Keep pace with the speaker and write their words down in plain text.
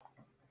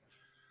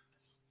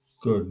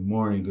Good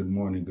morning,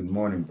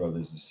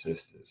 brothers and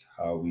sisters.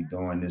 How are we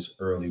doing this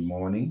early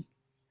morning?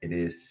 It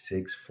is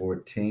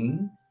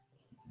 6:14,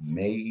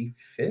 May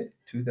 5th,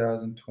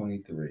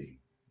 2023.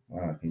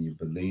 Wow, can you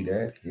believe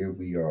that? Here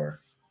we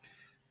are.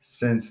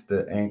 Since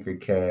the Anchor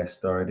Cast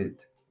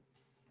started,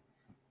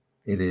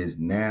 it is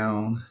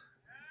now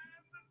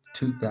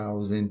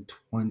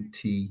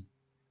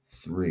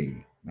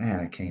 2023. Man,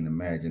 I can't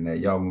imagine that.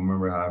 Y'all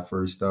remember how I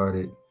first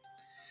started?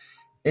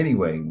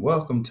 Anyway,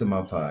 welcome to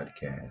my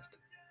podcast.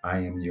 I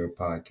am your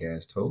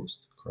podcast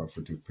host,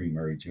 Crawford Dupree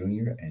Murray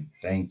Jr., and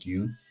thank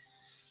you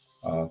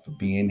for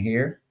being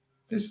here.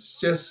 This is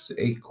just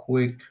a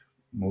quick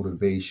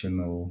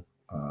motivational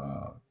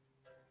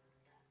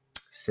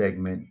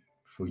segment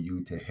for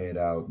you to head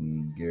out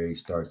and get ready to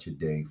start your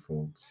day,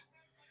 folks.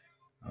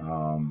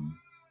 Um,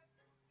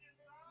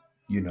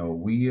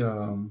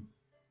 we've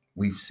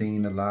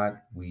seen a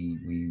lot.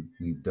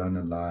 We've done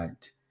a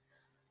lot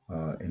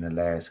in the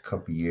last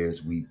couple of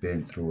years. We've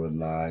been through a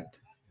lot.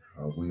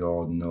 We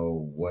all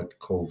know what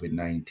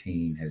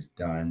COVID-19 has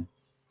done,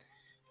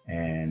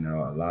 and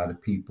a lot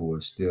of people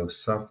are still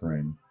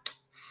suffering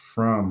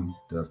from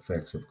the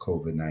effects of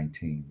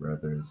COVID-19,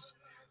 whether it's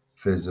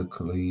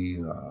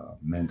physically,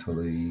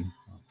 mentally,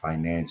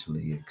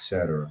 financially,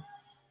 etc.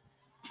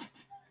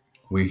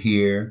 We're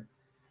here,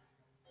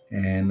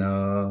 and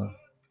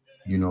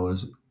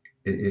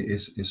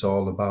it's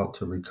all about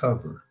to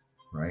recover,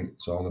 right?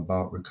 It's all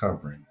about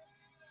recovering,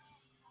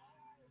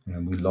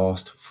 and we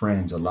lost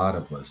friends. A lot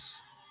of us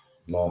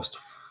lost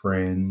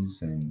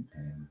friends and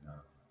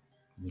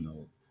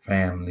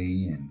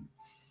family and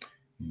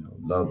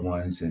loved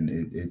ones, and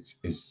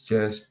it's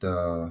just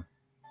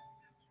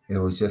it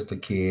was just a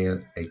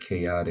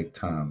chaotic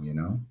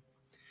time,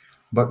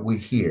 but we're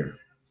here,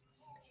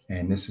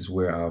 and this is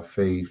where our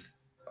faith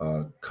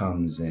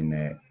comes in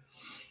at.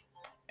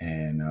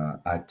 And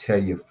I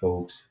tell you,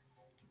 folks,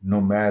 no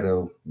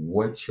matter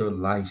what your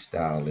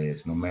lifestyle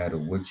is, no matter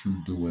what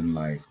you do in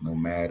life, no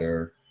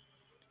matter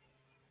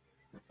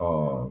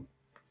uh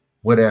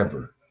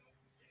whatever,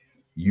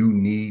 you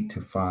need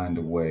to find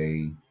a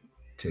way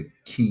to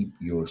keep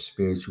your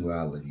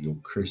spirituality, your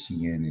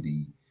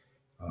Christianity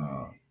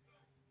uh,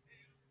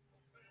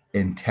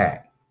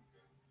 intact.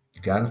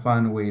 You got to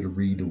find a way to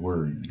read the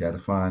word. You got to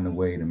find a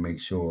way to make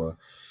sure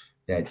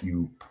that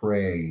you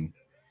pray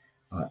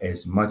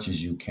as much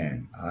as you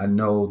can. I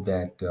know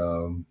that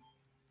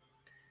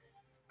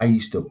I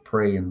used to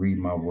pray and read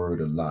my word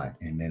a lot,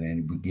 and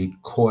then we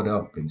get caught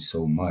up in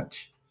so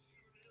much.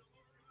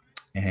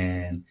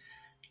 And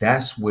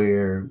that's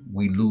where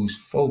we lose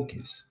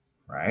focus,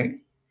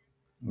 right?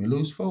 We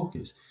lose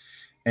focus.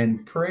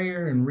 And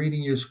prayer and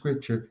reading your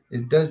scripture,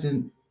 it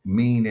doesn't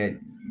mean that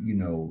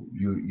you're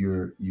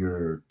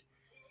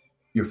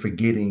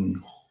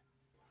forgetting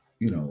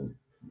you know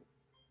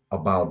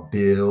about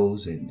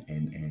bills and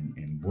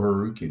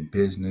work and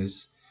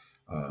business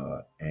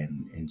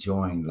and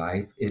enjoying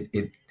life. It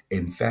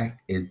in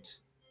fact it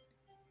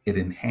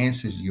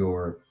enhances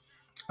your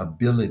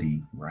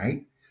ability,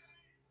 right,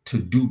 to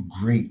do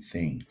great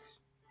things.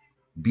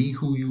 Be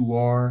who you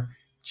are,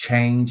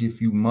 change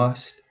if you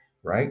must,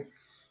 right?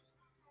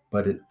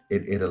 But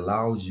it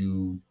allows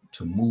you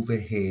to move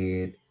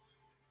ahead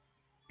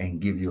and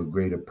give you a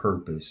greater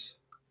purpose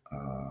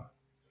uh,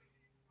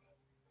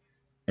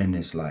 in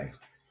this life,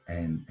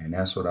 and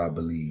that's what I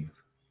believe.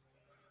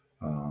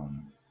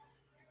 Um,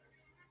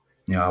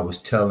 I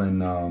was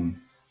telling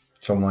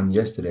someone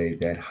yesterday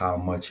that how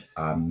much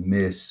I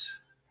miss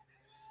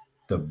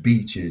the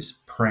beaches,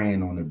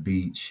 praying on the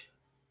beach,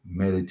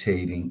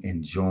 meditating,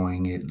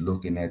 enjoying it,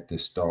 looking at the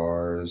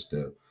stars,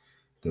 the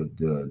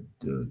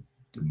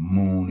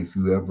moon. If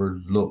you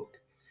ever looked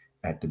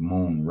at the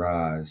moon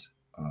rise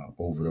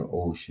over the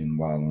ocean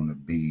while on the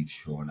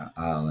beach or on an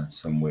island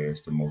somewhere,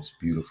 it's the most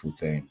beautiful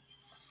thing.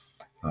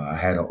 I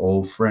had an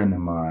old friend of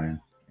mine,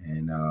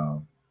 and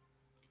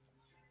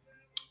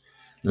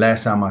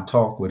last time I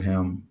talked with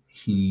him,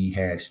 he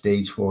had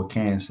stage 4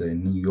 cancer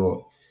in New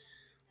York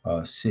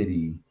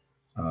City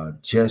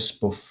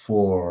just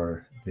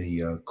before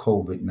the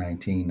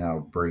COVID-19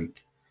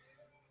 outbreak,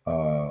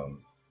 uh,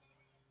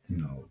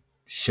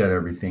 shut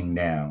everything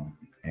down.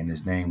 And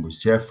his name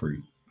was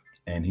Jeffrey.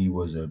 And he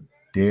was a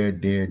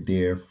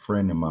dear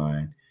friend of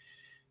mine.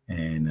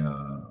 And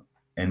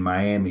in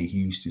Miami, he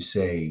used to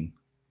say,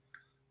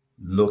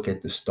 look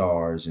at the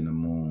stars and the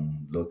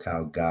moon. Look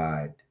how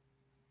God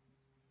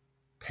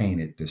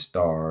painted the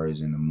stars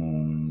and the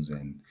moons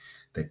and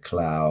the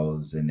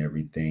clouds and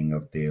everything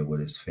up there with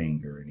his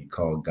finger. And he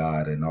called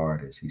God an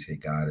artist. He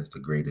said God is the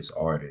greatest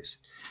artist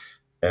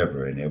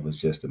ever. And it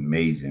was just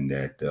amazing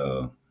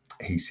that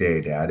he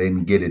said that. I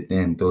didn't get it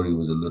then, thought he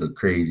was a little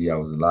crazy. I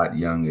was a lot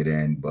younger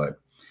then, but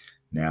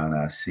now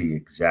I see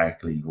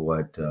exactly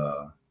what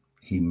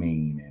he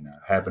mean. And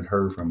I haven't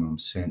heard from him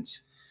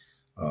since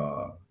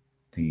uh,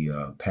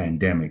 the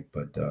pandemic.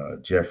 But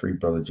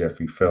brother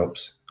Jeffrey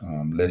Phelps,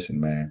 listen,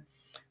 man,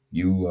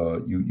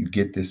 you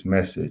get this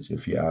message.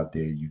 If you're out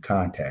there, you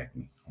contact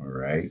me. All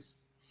right.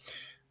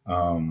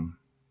 Um,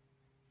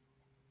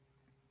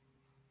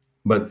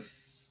 but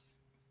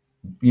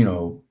you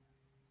know,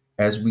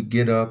 as we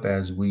get up,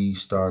 as we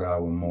start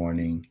our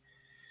morning,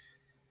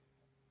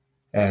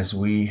 as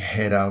we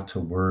head out to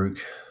work,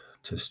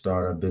 to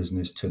start our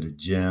business, to the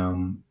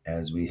gym,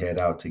 as we head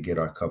out to get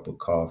our cup of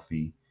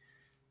coffee,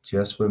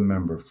 just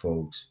remember,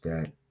 folks,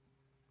 that,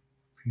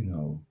 you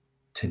know,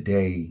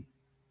 today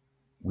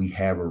we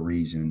have a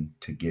reason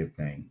to give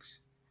thanks.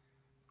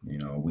 You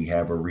know, we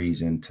have a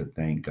reason to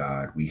thank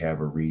God. We have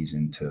a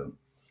reason to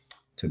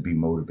be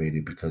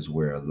motivated because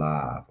we're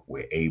alive.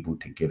 We're able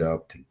to get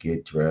up, to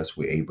get dressed.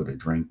 We're able to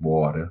drink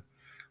water.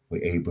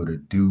 We're able to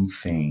do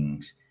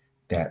things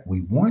that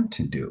we want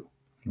to do,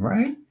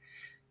 right?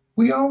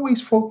 We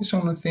always focus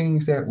on the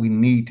things that we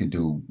need to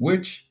do,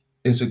 which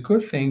is a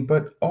good thing,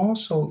 but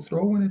also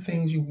throw in the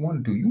things you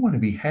want to do. You want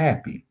to be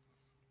happy.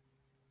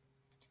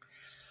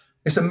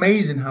 It's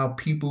amazing how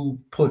people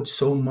put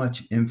so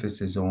much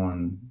emphasis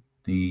on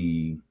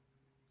the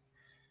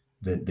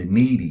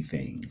needy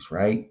things,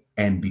 right?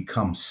 And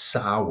become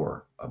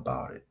sour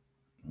about it.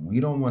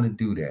 We don't want to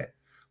do that.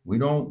 We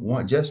don't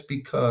want, just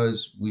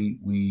because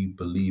we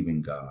believe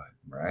in God,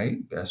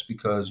 right? That's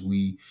because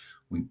we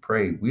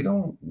pray. We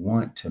don't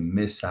want to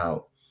miss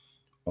out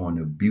on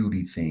the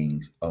beauty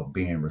things of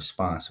being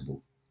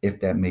responsible, if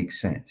that makes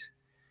sense,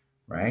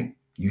 right?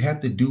 You have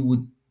to do what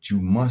you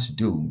must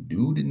do.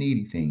 Do the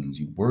needy things.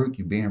 You work,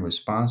 you're being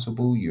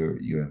responsible, you're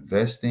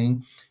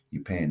investing,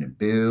 you're paying the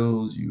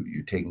bills,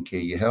 you're taking care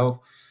of your health.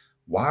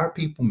 Why are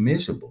people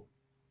miserable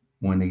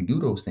when they do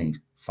those things?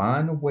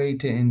 Find a way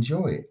to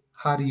enjoy it.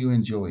 How do you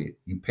enjoy it?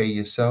 You pay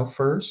yourself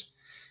first.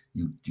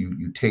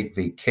 You take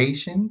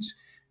vacations.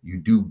 You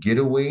do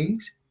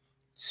getaways.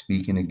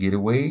 Speaking of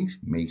getaways,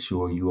 make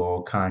sure you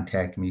all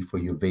contact me for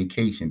your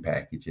vacation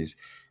packages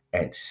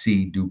at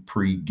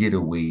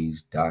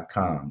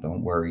cdupreegetaways.com.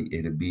 Don't worry,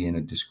 it'll be in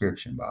the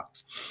description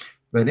box.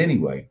 But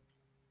anyway,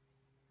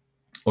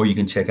 or you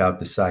can check out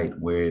the site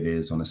where it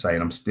is on the site.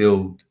 I'm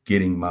still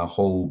getting my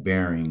whole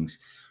bearings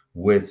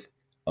with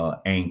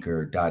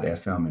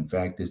anchor.fm. In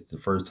fact, this is the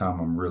first time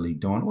I'm really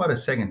doing, well, the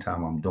second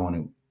time I'm doing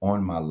it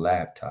on my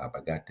laptop.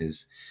 I got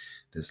this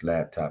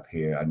laptop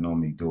here. I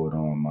normally do it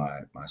on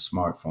my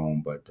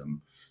smartphone, but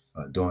I'm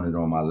doing it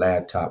on my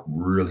laptop,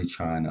 really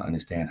trying to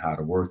understand how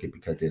to work it,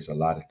 because there's a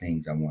lot of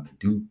things I want to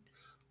do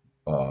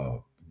uh,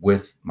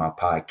 with my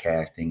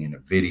podcasting and the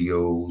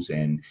videos,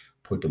 and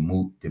put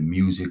the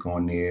music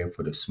on there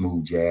for the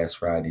smooth jazz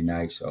Friday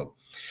night. So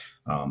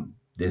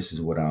this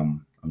is what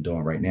I'm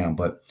doing right now.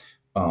 But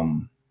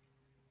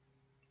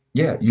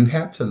yeah, you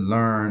have to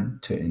learn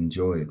to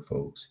enjoy it,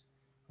 folks.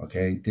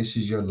 Okay, this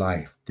is your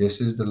life.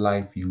 This is the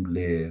life you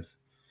live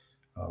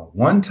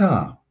one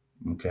time.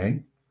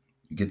 Okay,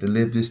 you get to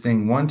live this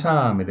thing one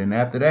time, and then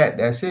after that,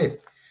 that's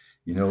it.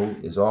 You know,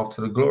 it's off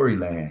to the glory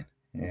land.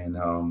 And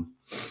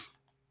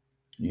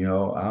you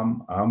know,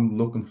 I'm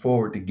looking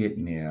forward to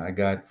getting there. I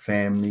got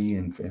family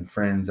and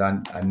friends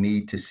I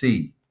need to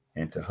see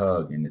and to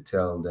hug and to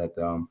tell that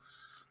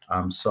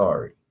I'm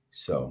sorry.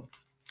 So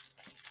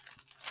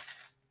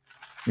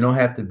you don't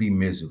have to be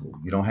miserable.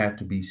 You don't have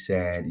to be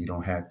sad. You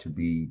don't have to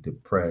be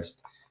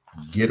depressed.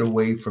 Get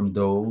away from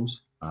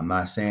those. I'm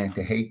not saying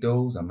to hate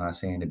those. I'm not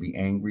saying to be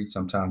angry.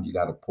 Sometimes you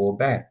got to pull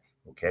back.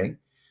 Okay.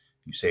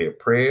 You say a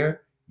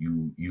prayer.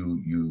 You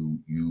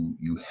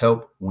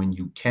help when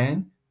you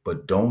can,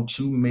 but don't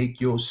you make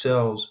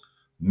yourselves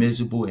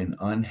miserable and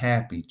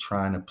unhappy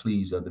trying to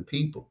please other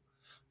people.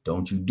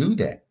 Don't you do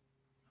that.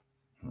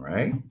 All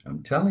right.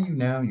 I'm telling you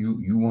now,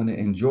 you want to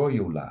enjoy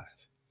your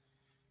life.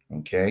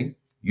 Okay.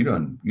 You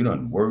done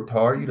worked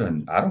hard.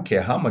 I don't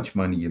care how much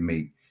money you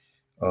make.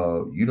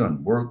 You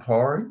done worked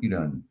hard. You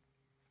done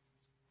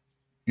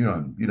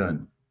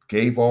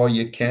gave all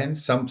you can.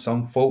 Some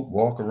folk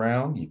walk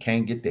around. You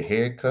can't get the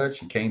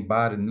haircuts. You can't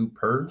buy the new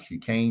purse.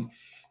 You can't.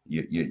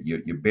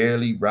 You're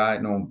barely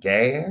riding on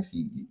gas.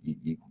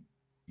 You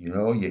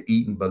know you're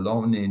eating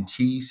bologna and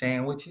cheese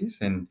sandwiches,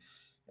 and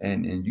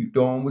you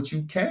doing what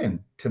you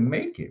can to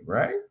make it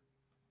right.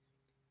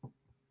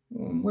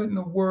 What in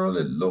the world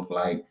it look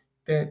like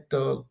that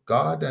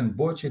God done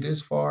brought you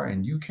this far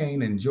and you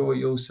can't enjoy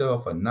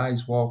yourself a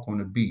nice walk on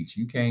the beach?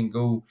 You can't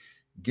go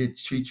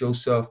treat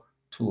yourself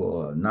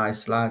to a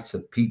nice slice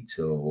of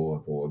pizza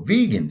or a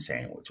vegan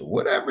sandwich or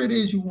whatever it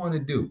is you want to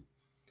do.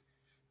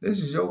 This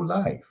is your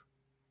life.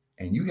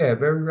 And you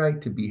have every right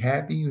to be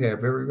happy. You have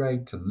every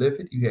right to live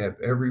it. You have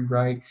every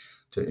right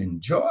to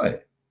enjoy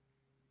it.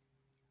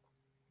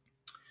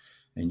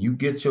 And you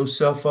get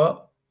yourself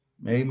up,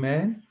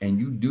 amen, and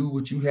you do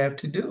what you have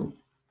to do.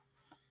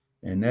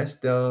 And that's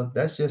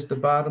just the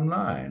bottom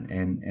line.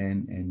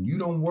 And you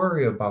don't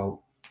worry about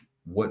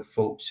what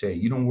folks say.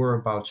 You don't worry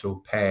about your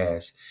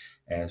past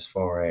as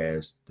far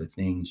as the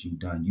things you've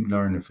done. You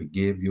learn to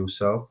forgive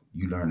yourself.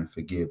 You learn to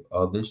forgive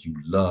others. You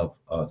love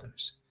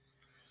others.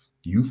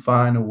 You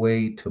find a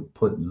way to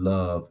put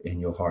love in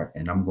your heart.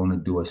 And I'm going to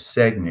do a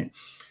segment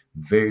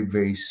very,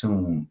 very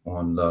soon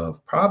on love,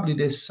 probably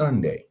this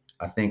Sunday.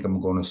 I think I'm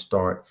going to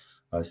start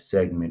a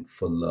segment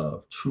for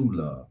love, true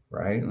love,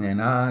 right?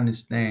 And I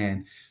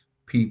understand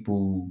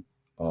people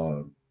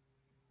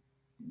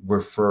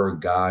refer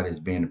God as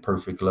being the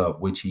perfect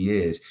love, which he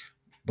is,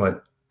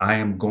 but I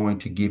am going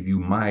to give you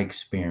my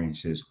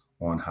experiences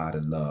on how to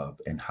love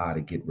and how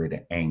to get rid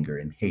of anger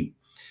and hate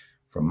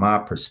from my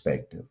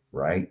perspective,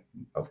 right?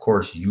 Of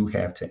course, you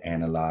have to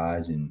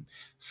analyze and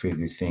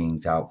figure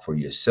things out for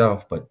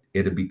yourself, but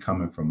it'll be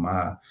coming from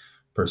my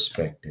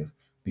perspective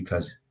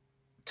because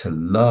to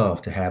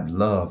have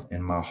love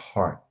in my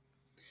heart,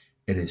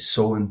 it is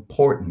so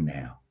important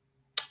now,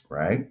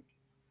 right?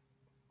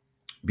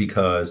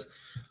 Because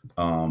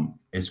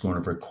it's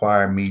going to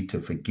require me to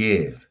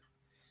forgive.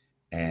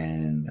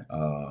 And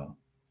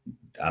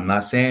I'm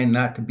not saying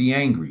not to be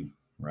angry,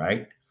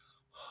 right?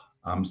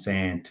 I'm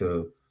saying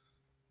to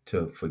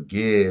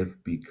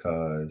forgive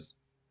because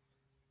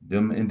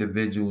them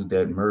individuals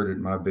that murdered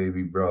my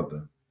baby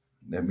brother,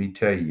 let me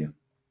tell you,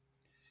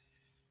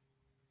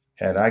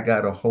 had I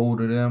got a hold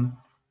of them,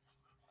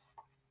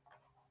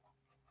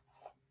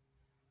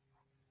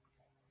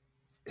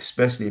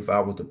 especially if I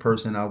was the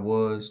person I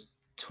was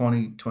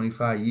 20,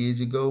 25 years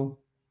ago,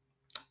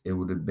 it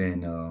would have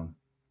been,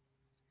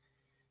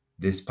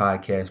 this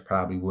podcast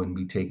probably wouldn't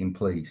be taking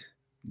place,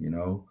 you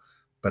know?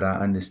 But I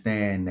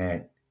understand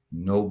that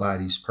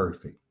nobody's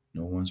perfect.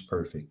 No one's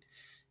perfect.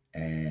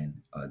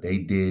 And they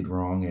did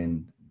wrong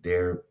and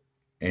they're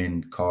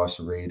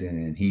incarcerated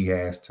and he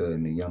has to,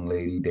 and the young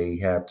lady, they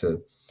have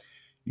to,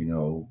 you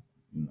know,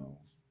 you know,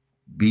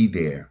 be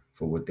there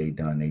for what they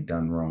done. They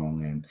done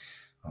wrong. And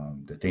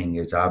the thing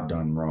is, I've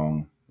done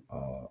wrong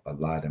a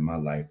lot in my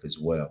life as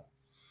well.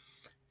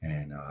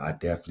 And I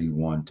definitely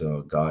want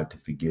God to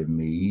forgive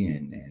me,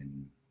 and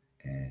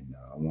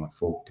I want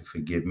folk to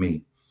forgive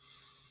me.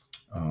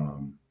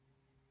 Um,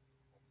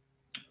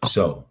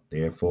 so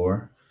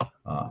therefore,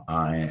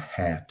 I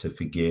have to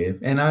forgive,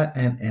 and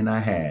I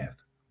have,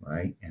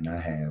 right, and I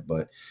have.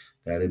 But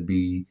that'd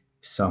be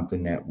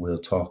something that we'll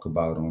talk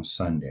about on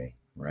Sunday,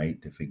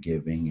 right? The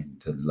forgiving and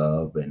to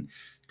love and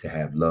to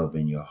have love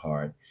in your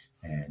heart.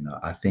 And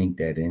I think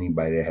that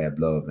anybody that have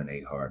love in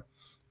their heart,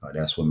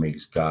 that's what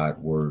makes God's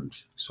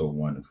words so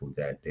wonderful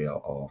that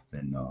they'll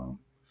often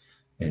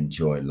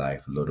enjoy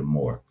life a little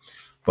more.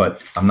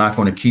 But I'm not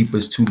going to keep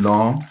us too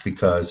long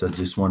because I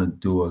just want to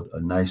do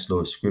a nice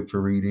little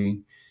scripture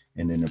reading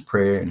and then a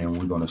prayer, and then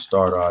we're going to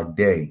start our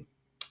day.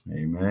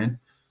 Amen.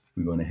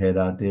 We're going to head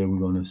out there. We're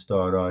going to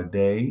start our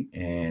day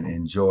and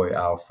enjoy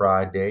our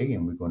Friday,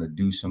 and we're going to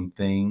do some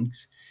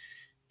things.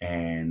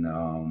 And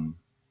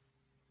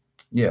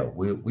yeah,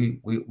 we'll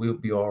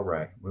be all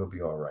right. We'll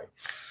be all right.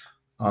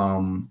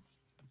 Um,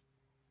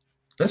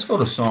 let's go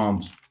to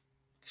Psalms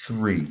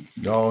 3.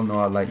 Y'all know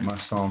I like my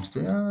Psalms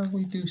 3.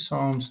 We do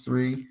Psalms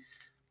 3.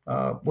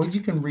 Well,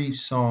 you can read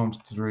Psalms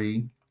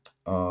 3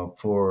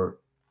 for,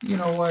 you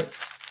know what?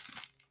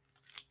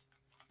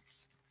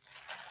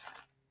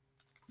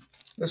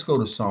 Let's go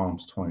to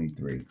Psalms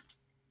 23.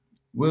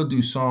 We'll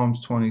do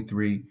Psalms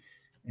 23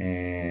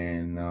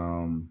 and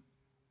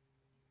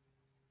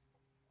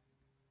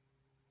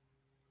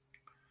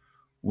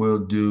we'll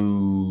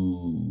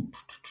do,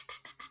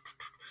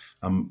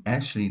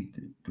 actually,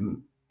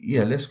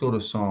 yeah, let's go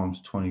to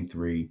Psalms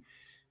 23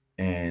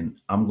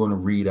 and I'm going to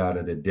read out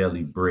of the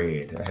daily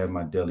bread. I have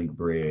my daily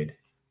bread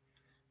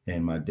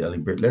and my daily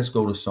bread. Let's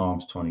go to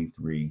Psalms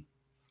 23.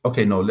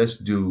 Okay, no, let's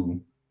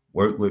do,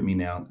 work with me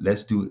now.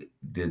 Let's do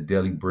the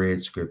daily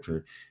bread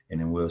scripture, and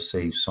then we'll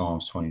save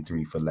Psalms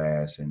 23 for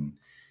last, and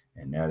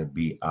that'll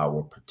be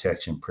our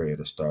protection prayer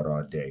to start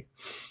our day.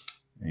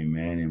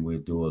 Amen. And we'll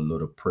do a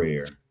little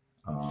prayer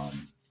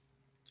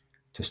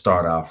to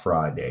start our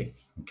Friday.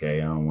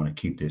 Okay, I don't want to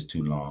keep this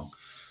too long.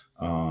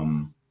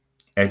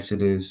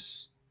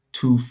 Exodus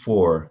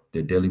 2:4.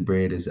 The daily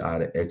bread is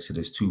out of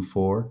Exodus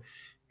 2:4,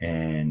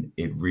 and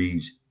it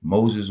reads,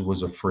 Moses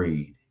was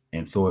afraid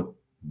and thought,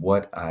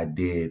 what I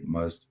did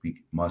must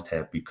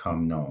have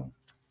become known.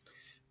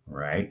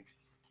 Right?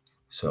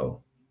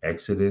 So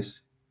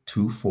Exodus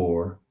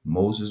 2:4,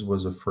 Moses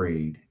was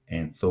afraid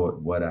and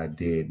thought what I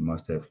did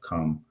must have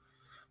become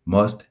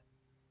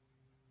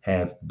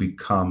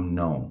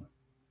known.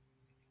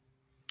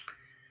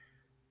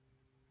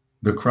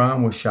 The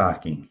crime was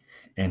shocking,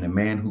 and the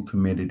man who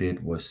committed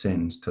it was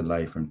sentenced to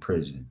life in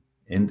prison.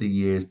 In the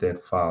years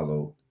that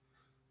followed,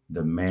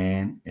 the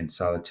man in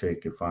solitary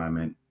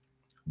confinement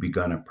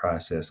began a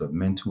process of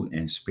mental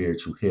and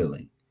spiritual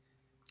healing.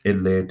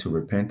 It led to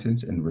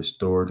repentance and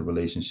restored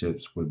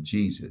relationships with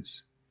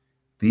Jesus.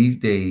 These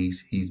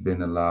days, he's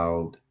been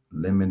allowed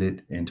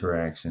limited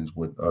interactions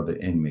with other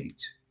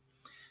inmates.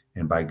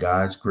 And by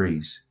God's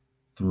grace,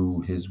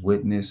 through his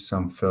witness,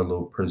 some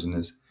fellow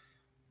prisoners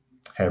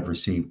have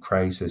received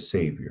Christ as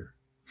Savior,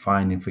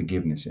 finding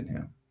forgiveness in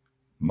him.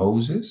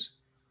 Moses,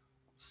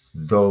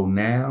 though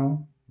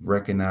now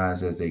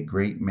recognized as a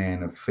great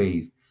man of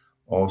faith,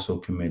 also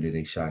committed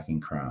a shocking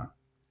crime.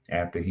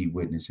 After he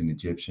witnessed an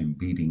Egyptian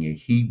beating a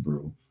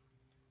Hebrew,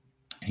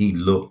 he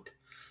looked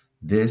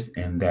this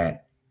and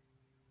that.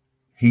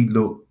 He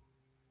looked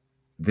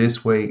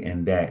this way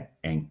and that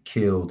and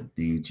killed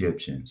the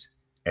Egyptians.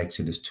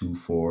 Exodus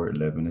 2:4,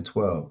 11 to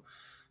 12.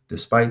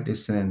 Despite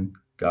this sin,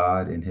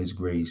 God and his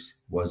grace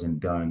wasn't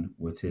done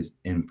with his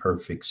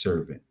imperfect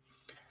servant.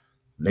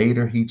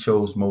 Later, he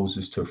chose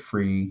Moses to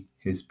free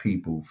his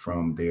people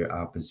from their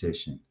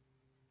opposition.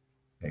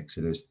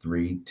 Exodus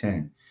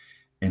 3:10.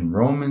 In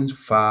Romans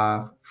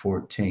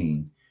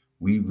 5:14,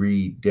 we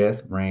read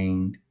death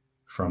reigned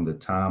from the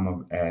time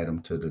of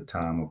Adam to the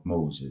time of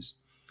Moses,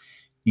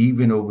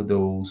 even over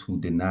those who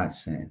did not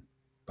sin,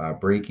 by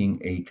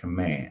breaking a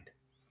command.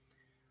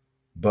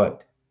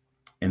 But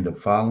in the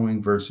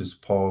following verses,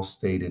 Paul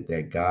stated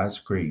that God's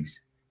grace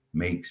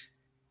makes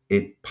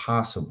it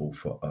possible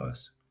for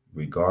us,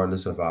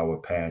 regardless of our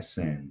past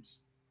sins,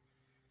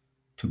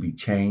 to be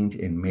changed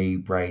and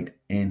made right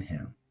in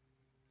him.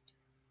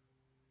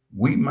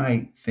 We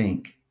might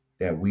think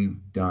that what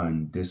we've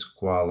done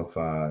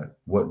disqualifies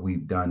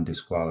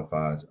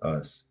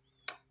us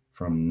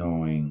from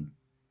knowing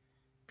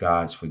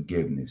God's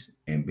forgiveness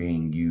and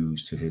being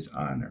used to his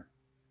honor.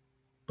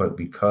 But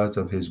because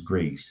of his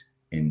grace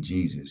in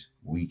Jesus,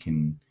 we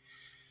can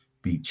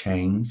be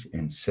changed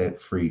and set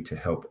free to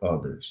help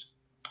others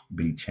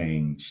be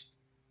changed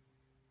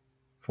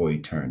for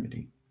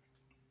eternity.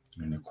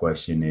 And the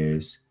question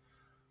is,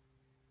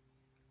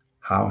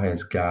 how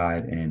has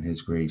God and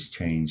his grace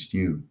changed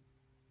you?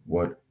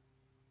 What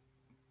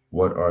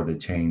are the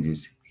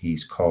changes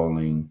he's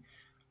calling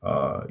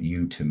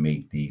you to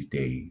make these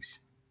days?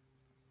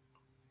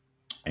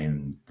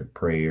 And the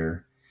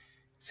prayer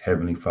is,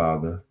 Heavenly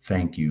Father,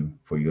 thank you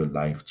for your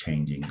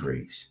life-changing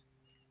grace.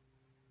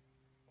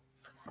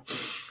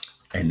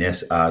 And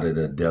that's out of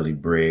the Daily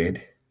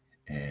Bread,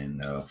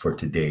 and for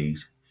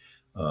today's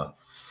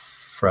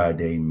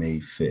Friday, May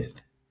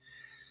 5th.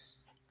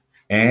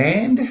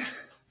 And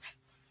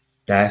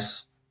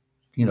that's,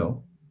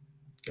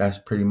 that's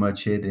pretty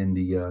much it in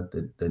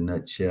the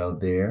nutshell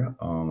there.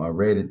 I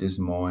read it this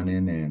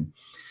morning and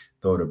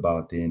thought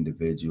about the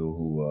individual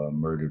who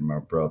murdered my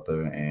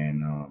brother.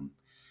 And,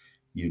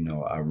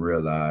 I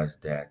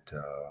realized that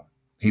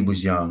he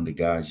was young. The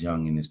guy's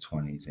young in his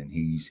 20s, and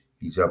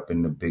he's up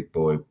in the big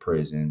boy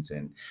prisons.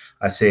 And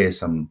I said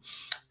some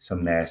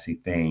nasty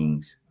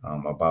things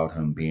about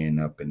him being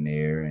up in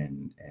there,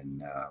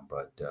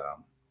 but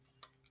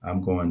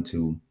I'm going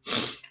to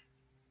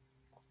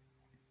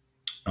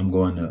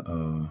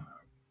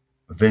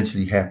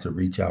eventually have to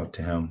reach out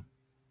to him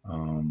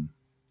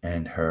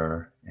and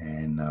her,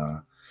 and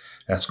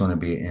that's going to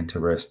be an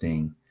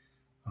interesting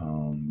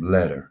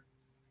letter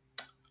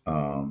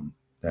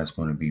that's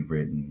going to be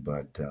written.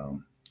 But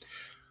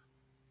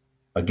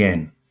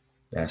again,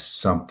 that's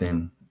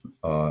something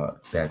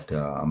that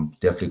I'm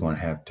definitely going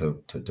to have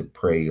to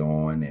pray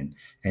on, and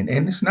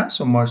it's not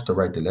so much to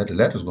write the letter. The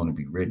letter's going to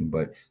be written,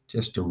 but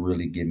just to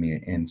really give me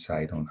an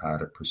insight on how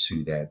to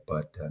pursue that.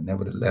 But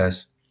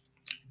nevertheless,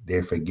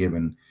 they're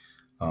forgiven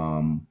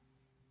on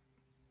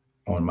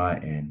my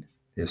end.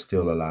 There's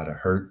still a lot of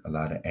hurt, a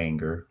lot of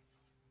anger,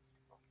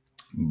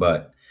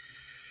 but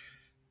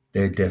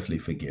they're definitely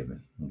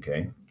forgiven.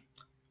 Okay,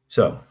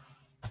 so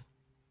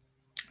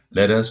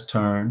let us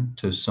turn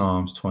to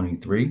Psalms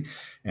 23.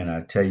 And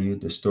I tell you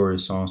the story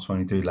of Psalms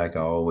 23, like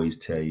I always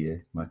tell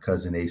you. My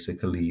cousin Asa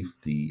Khalif,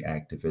 the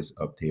activist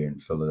up there in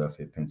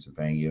Philadelphia,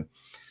 Pennsylvania,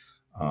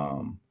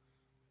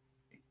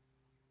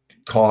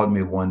 called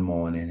me one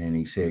morning and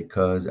he said,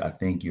 "Cuz, I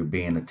think you're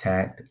being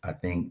attacked. I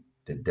think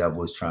the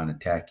devil is trying to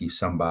attack you.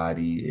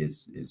 Somebody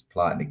is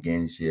plotting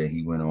against you."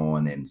 He went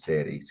on and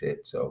he said,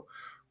 so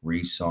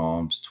read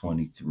Psalms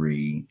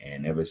 23.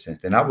 And ever since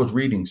then, I was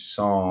reading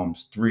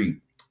Psalms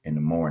 3 in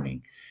the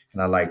morning.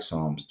 And I like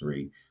Psalms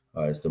 3.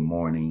 It's the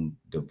morning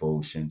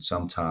devotion.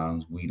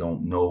 Sometimes we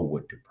don't know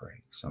what to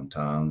pray.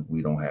 Sometimes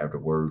we don't have the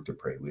word to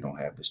pray. We don't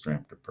have the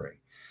strength to pray.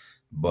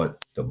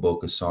 But the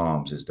book of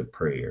Psalms is the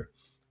prayer.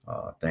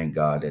 Thank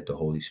God that the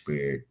Holy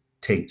Spirit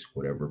takes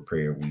whatever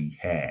prayer we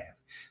have.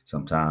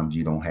 Sometimes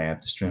you don't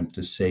have the strength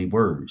to say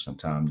words.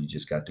 Sometimes you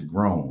just got to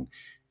groan.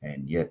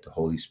 And yet the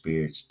Holy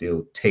Spirit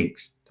still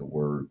takes the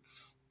word,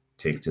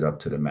 takes it up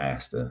to the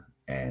master.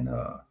 And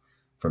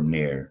from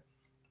there,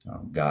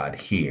 God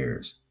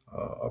hears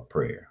a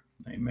prayer.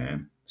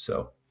 Amen.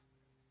 So,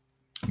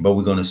 but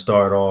we're going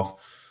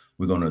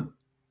to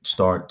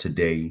start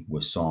today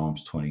with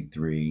Psalms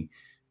 23.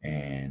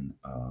 And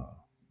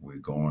we're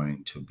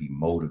going to be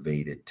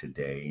motivated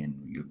today. And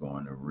you're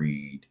going to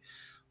read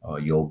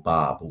your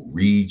Bible.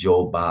 Read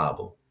your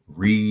Bible.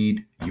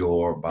 Read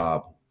your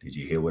Bible. Did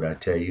you hear what I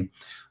tell you?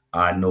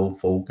 I know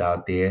folk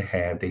out there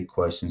have their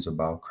questions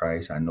about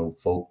Christ. I know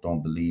folk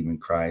don't believe in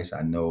Christ.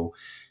 I know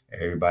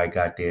everybody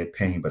got their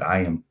opinion, but I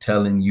am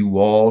telling you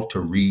all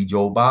to read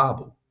your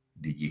Bible.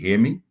 Did you hear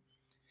me?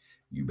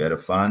 You better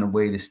find a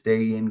way to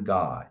stay in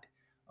God.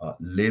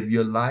 Live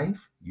your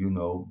life,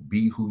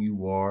 be who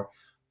you are,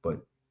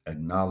 but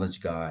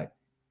acknowledge God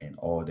in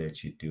all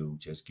that you do.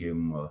 Just give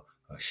him a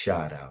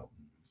shout out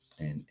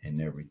and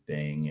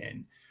everything.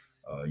 And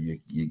you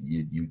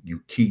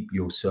keep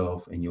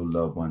yourself and your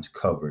loved ones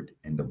covered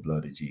in the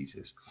blood of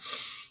Jesus.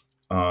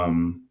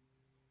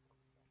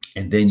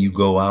 And then you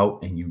go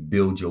out and you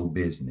build your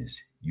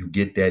business. You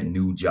get that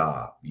new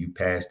job. You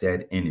pass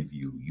that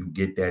interview. You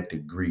get that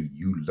degree.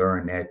 You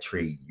learn that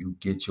trade. You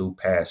get your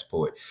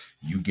passport.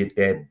 You get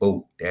that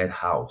boat, that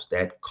house,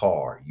 that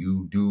car.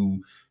 You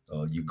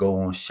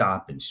go on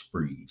shopping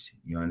sprees.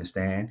 You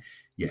understand?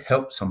 You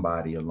help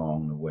somebody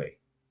along the way.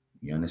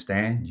 You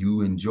understand?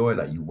 You enjoy,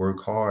 like, you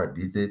work hard.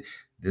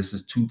 This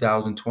is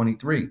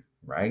 2023,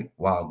 right?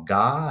 While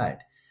God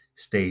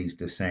stays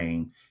the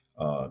same,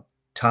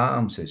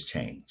 times has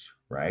changed,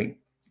 right?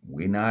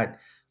 We're not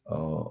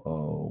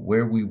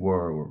where we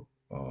were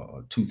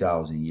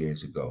 2,000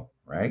 years ago,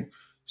 right?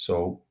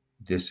 So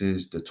this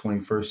is the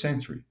 21st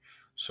century.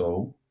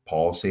 So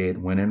Paul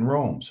said, when in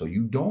Rome. So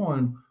you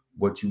doing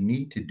what you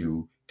need to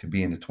do to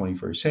be in the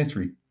 21st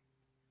century.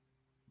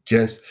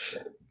 Just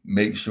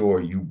make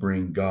sure you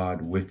bring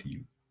God with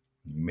you.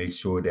 Make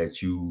sure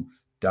that you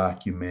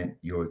document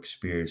your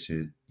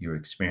experiences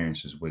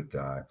with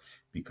God,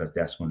 because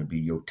that's going to be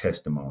your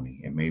testimony.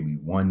 And maybe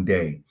one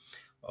day,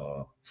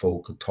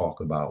 folk could talk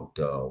about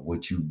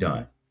what you've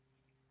done.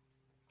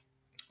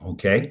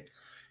 Okay,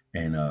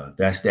 and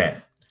that's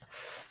that.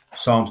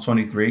 Psalms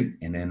 23,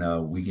 and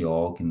then we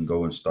all can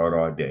go and start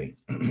our day.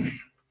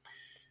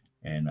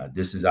 And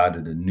this is out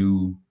of the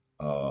new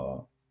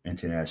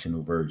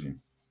international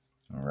version.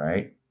 All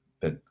right.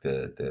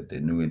 The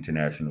new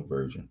international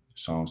version,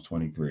 Psalms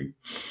 23.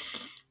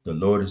 The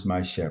Lord is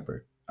my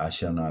shepherd. I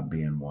shall not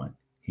be in want.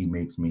 He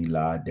makes me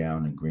lie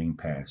down in green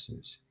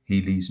pastures.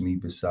 He leads me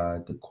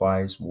beside the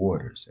quiet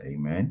waters.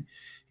 Amen.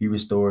 He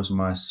restores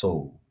my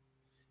soul.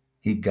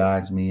 He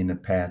guides me in the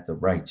path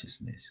of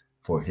righteousness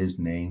for his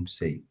name's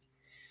sake.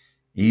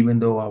 Even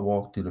though I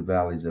walk through the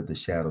valleys of the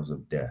shadows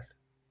of death,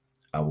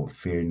 I will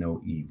fear no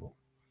evil,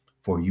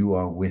 for you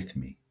are with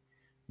me.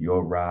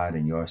 Your rod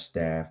and your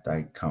staff,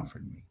 they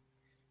comfort me.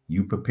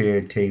 You prepare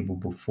a table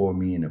before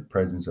me in the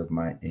presence of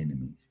my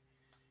enemies.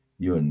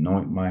 You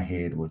anoint my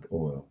head with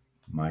oil.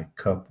 My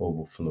cup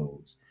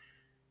overflows.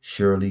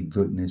 Surely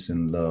goodness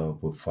and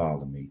love will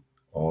follow me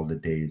all the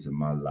days of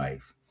my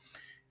life,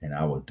 and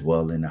I will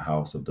dwell in the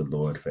house of the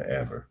Lord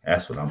forever.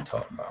 That's what I'm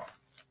talking about.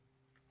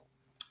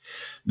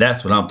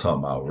 That's what I'm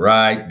talking about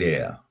right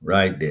there,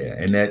 right there.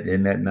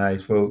 Isn't that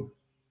nice, folks?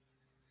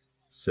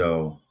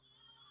 So,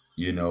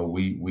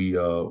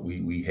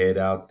 we head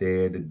out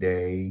there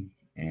today,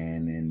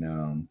 and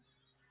then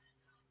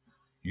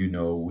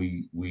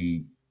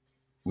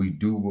we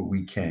do what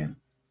we can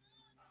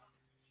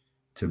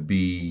to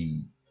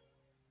be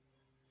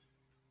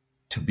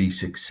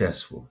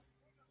successful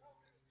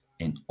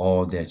in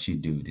all that you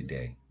do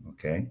today.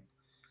 Okay.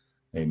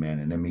 Amen.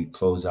 And let me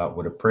close out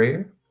with a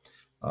prayer.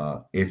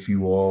 If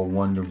you all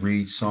want to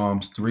read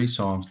Psalms 3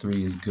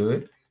 is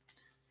good.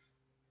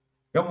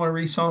 Y'all want to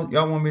read Psalms?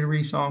 Y'all want me to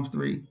read Psalms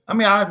 3? I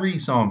mean, I read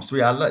Psalms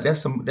 3. I love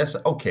that's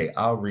okay.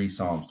 I'll read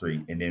Psalms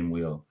 3 and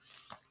then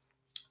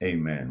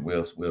amen.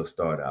 We'll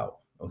start out.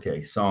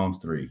 Okay, Psalms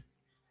 3.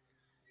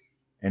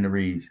 And it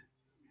reads,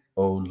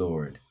 O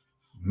Lord,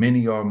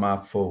 many are my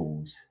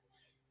foes.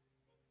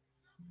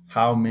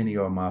 How many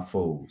are my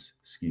foes?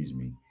 Excuse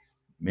me.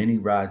 Many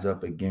rise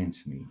up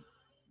against me.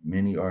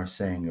 Many are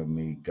saying of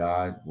me,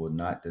 God will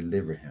not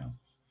deliver him.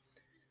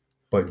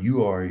 But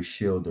you are a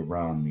shield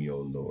around me, O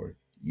Lord.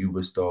 You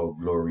bestow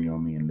glory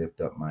on me and lift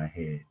up my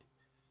head.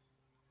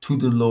 To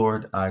the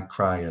Lord I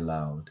cry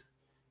aloud,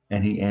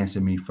 and he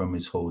answered me from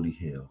his holy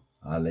hill.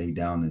 I lay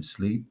down and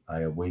sleep.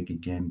 I awake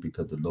again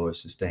because the Lord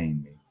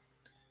sustained me.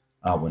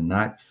 I will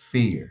not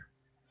fear.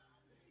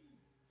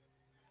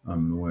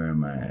 Where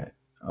am I at?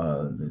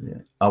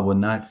 I will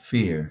not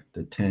fear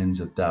the tens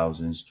of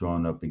thousands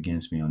drawn up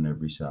against me on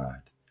every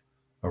side.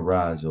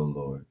 Arise, O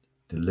Lord,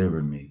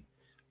 deliver me,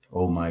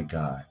 O my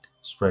God.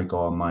 Strike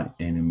all my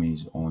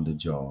enemies on the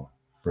jaw.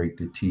 Break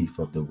the teeth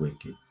of the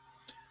wicked.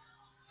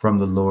 From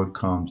the Lord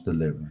comes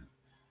deliverance.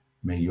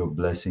 May your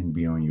blessing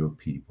be on your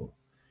people.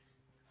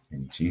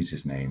 In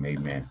Jesus' name,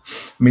 amen.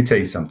 Let me tell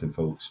you something,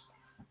 folks.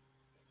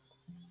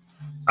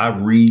 I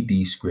read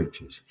these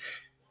scriptures,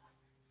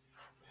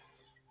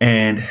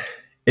 and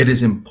it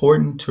is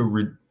important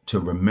to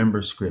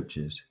remember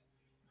scriptures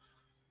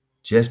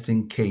just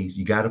in case.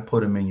 You got to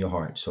put them in your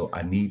heart. So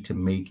I need to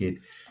make it.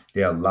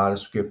 There are a lot of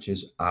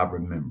scriptures I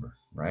remember,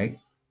 right?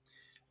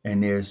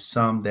 And there's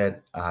some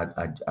that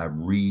I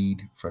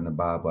read from the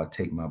Bible. I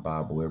take my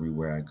Bible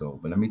everywhere I go.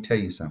 But let me tell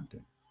you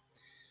something.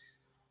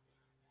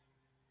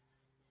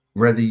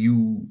 Whether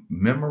you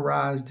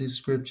memorize these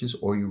scriptures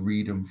or you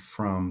read them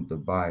from the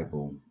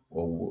Bible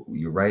or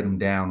you write them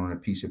down on a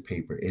piece of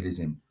paper, it is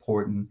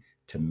important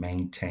to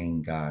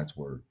maintain God's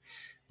word.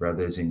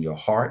 Whether it's in your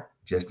heart,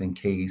 just in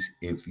case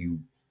if you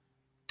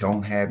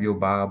don't have your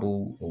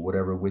Bible or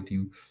whatever with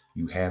you,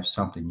 you have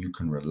something you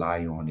can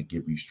rely on to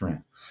give you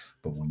strength.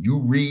 But when you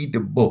read the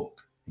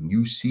book and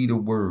you see the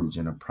words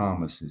and the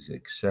promises,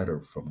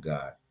 etc., from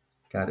God,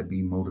 got to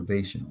be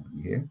motivational.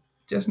 You hear?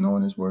 Just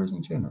knowing his words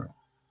in general.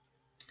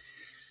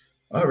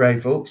 All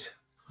right, folks,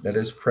 let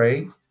us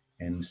pray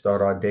and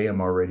start our day.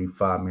 I'm already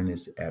 5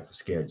 minutes after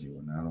schedule,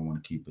 and I don't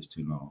want to keep us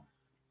too long.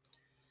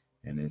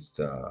 And it's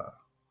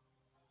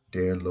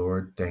Dear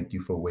Lord, thank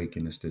you for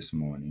waking us this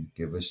morning.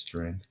 Give us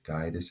strength,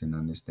 guide us, and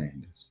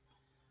understand us.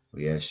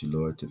 We ask you,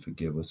 Lord, to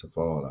forgive us of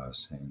all our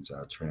sins,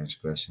 our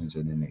transgressions,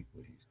 and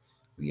iniquities.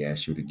 We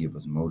ask you to give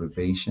us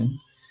motivation.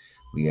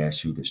 We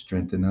ask you to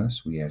strengthen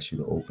us. We ask you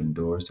to open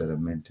doors that are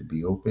meant to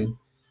be open,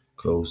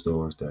 close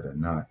doors that are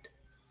not.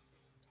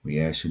 We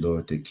ask you,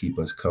 Lord, to keep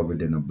us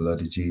covered in the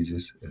blood of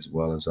Jesus, as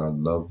well as our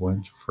loved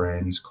ones,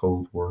 friends,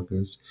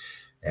 co-workers,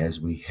 as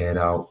we head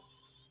out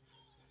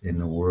in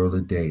the world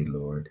today,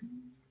 Lord.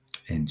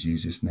 In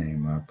Jesus'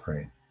 name I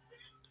pray.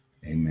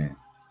 Amen.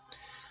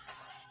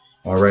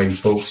 Alrighty,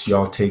 folks,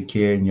 y'all take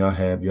care and y'all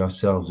have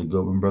yourselves a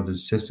good one,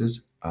 brothers and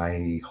sisters.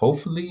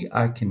 Hopefully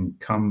I can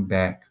come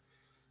back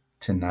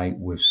tonight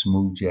with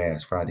smooth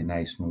jazz, Friday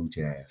night smooth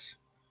jazz.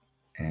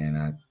 And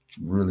I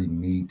really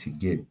need to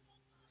get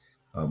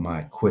my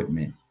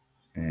equipment.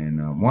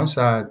 And once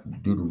I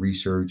do the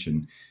research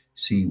and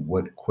see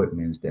what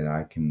equipments that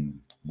I can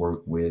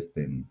work with,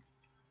 and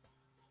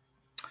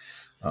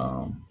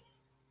um,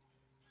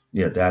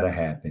 yeah, that'll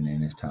happen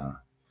in its time.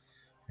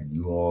 And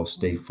you all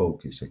stay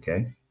focused,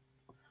 okay?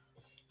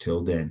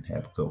 Till then,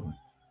 have a good one.